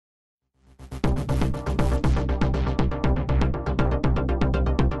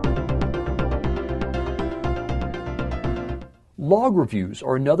Log reviews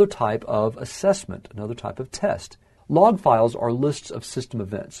are another type of assessment, another type of test. Log files are lists of system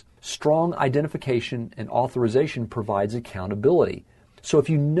events. Strong identification and authorization provides accountability. So if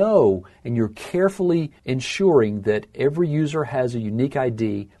you know and you're carefully ensuring that every user has a unique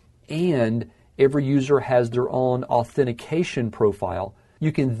ID and every user has their own authentication profile,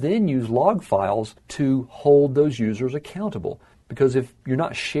 you can then use log files to hold those users accountable. Because if you're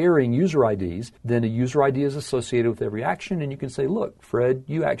not sharing user IDs, then a user ID is associated with every action, and you can say, look, Fred,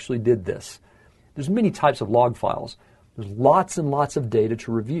 you actually did this. There's many types of log files. There's lots and lots of data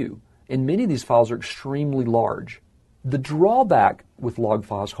to review, and many of these files are extremely large. The drawback with log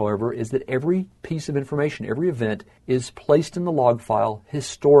files, however, is that every piece of information, every event, is placed in the log file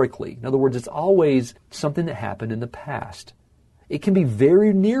historically. In other words, it's always something that happened in the past. It can be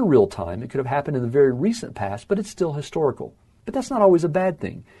very near real time. It could have happened in the very recent past, but it's still historical. But that's not always a bad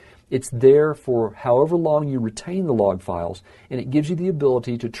thing. It's there for however long you retain the log files, and it gives you the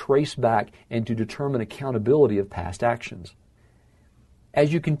ability to trace back and to determine accountability of past actions.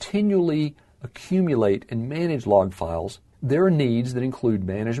 As you continually accumulate and manage log files, there are needs that include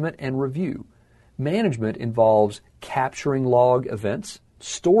management and review. Management involves capturing log events,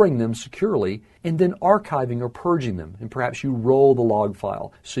 storing them securely, and then archiving or purging them. And perhaps you roll the log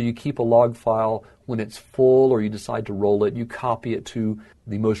file. So you keep a log file when it's full, or you decide to roll it, you copy it to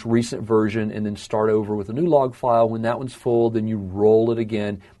the most recent version and then start over with a new log file. When that one's full, then you roll it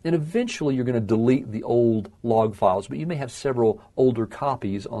again. And eventually you're going to delete the old log files, but you may have several older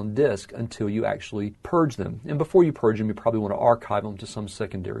copies on disk until you actually purge them. And before you purge them, you probably want to archive them to some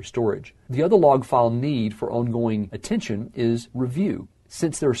secondary storage. The other log file need for ongoing attention is review.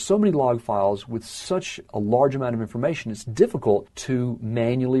 Since there are so many log files with such a large amount of information, it's difficult to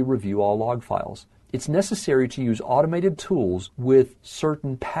manually review all log files. It's necessary to use automated tools with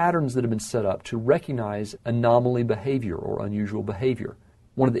certain patterns that have been set up to recognize anomaly behavior or unusual behavior.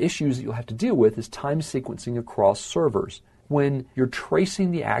 One of the issues that you'll have to deal with is time sequencing across servers. When you're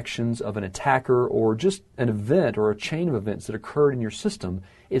tracing the actions of an attacker or just an event or a chain of events that occurred in your system,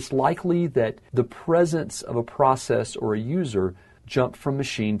 it's likely that the presence of a process or a user jumped from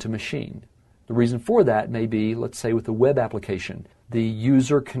machine to machine. The reason for that may be, let's say with a web application, the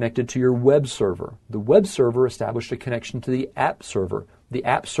user connected to your web server. The web server established a connection to the app server. The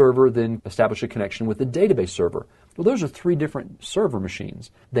app server then established a connection with the database server. Well, those are three different server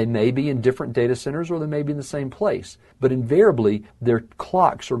machines. They may be in different data centers or they may be in the same place, but invariably their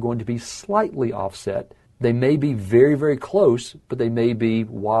clocks are going to be slightly offset. They may be very, very close, but they may be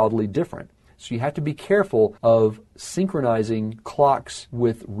wildly different. So you have to be careful of synchronizing clocks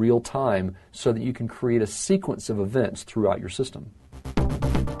with real time so that you can create a sequence of events throughout your system.